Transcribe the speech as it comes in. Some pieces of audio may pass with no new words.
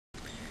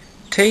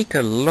Take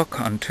a look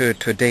onto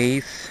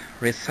today's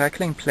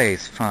recycling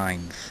place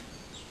finds.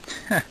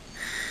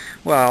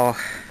 Well,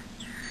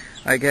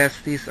 I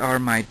guess these are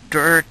my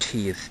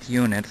dirtiest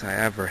units I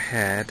ever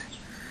had.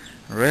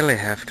 Really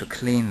have to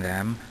clean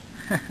them.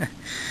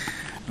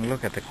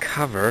 Look at the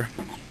cover.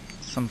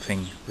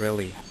 Something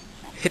really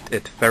hit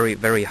it very,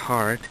 very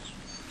hard.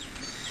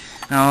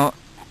 Now,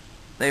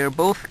 they are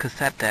both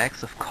cassette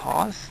decks, of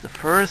course. The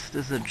first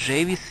is a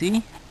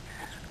JVC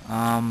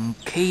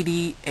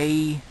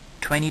KDA22.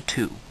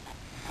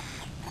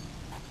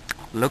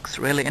 Looks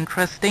really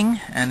interesting,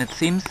 and it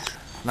seems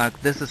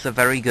like this is a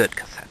very good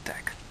cassette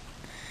deck.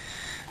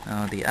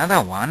 Now the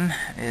other one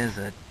is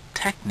a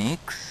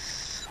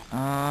Technics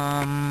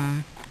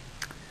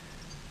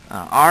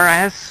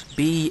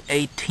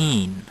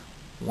RSB18,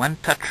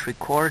 one-touch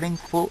recording,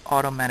 full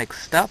automatic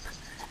stop,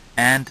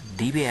 and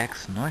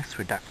DBX noise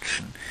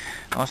reduction.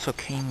 Also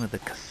came with a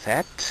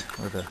cassette,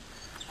 with a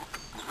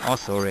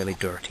also really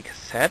dirty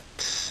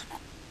cassette.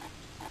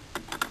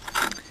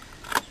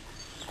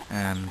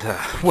 And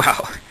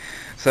well,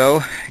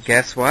 so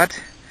guess what?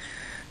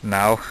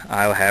 Now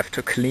I'll have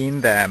to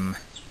clean them.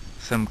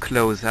 Some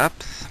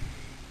close-ups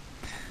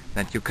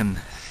that you can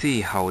see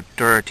how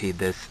dirty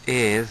this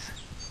is.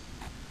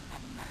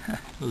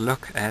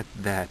 Look at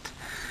that.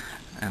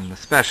 And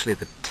especially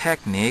the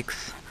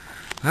Technics.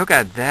 Look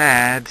at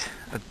that.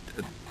 A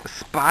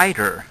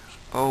spider.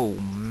 Oh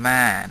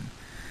man.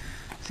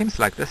 Seems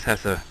like this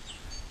has a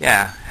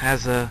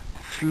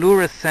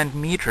fluorescent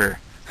meter.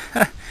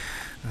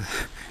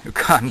 You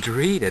can't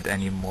read it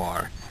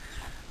anymore.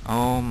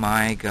 Oh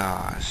my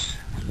gosh.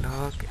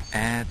 Look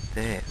at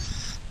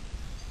this.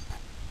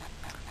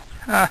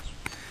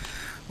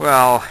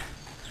 Well,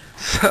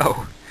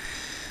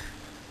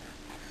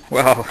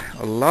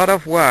 a lot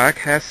of work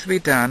has to be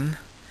done,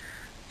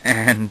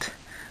 and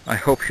I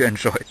hope you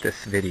enjoyed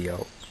this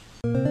video.